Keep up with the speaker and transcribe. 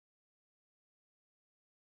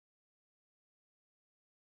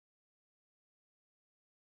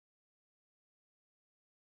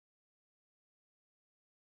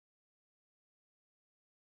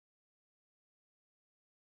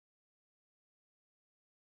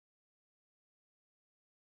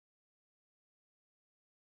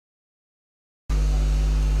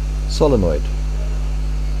solenoid.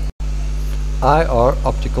 IR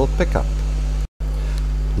optical pickup.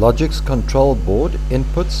 Logic's control board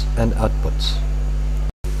inputs and outputs.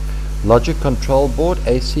 Logic control board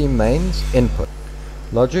AC mains input.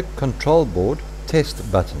 Logic control board test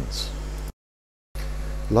buttons.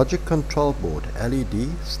 Logic control board LED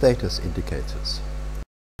status indicators.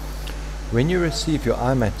 When you receive your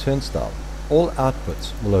iMat Turnstile, all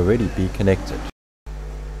outputs will already be connected.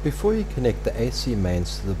 Before you connect the AC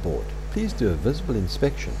mains to the board, please do a visible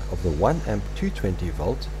inspection of the 1 amp 220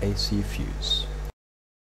 volt AC fuse.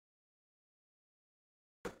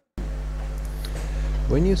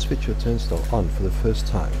 When you switch your turnstile on for the first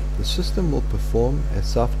time, the system will perform a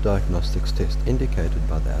self-diagnostics test indicated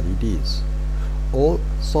by the LEDs. All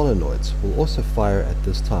solenoids will also fire at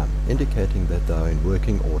this time, indicating that they are in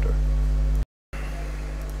working order.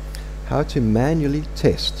 How to manually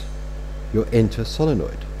test your enter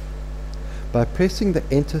solenoid. By pressing the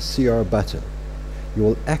enter CR button, you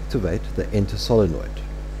will activate the enter solenoid.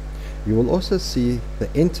 You will also see the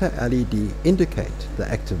enter LED indicate the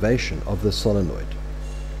activation of the solenoid.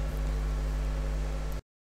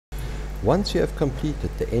 Once you have completed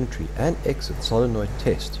the entry and exit solenoid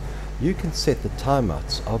test, you can set the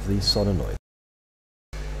timeouts of these solenoids.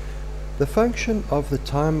 The function of the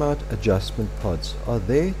timeout adjustment pods are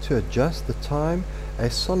there to adjust the time a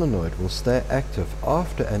solenoid will stay active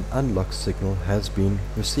after an unlock signal has been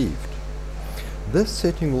received. This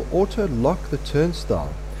setting will auto-lock the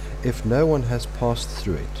turnstile if no one has passed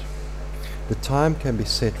through it. The time can be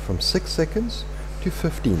set from 6 seconds to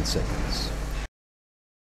 15 seconds.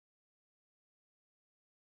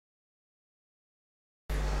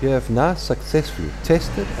 You have now successfully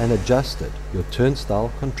tested and adjusted your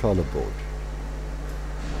turnstile controller board.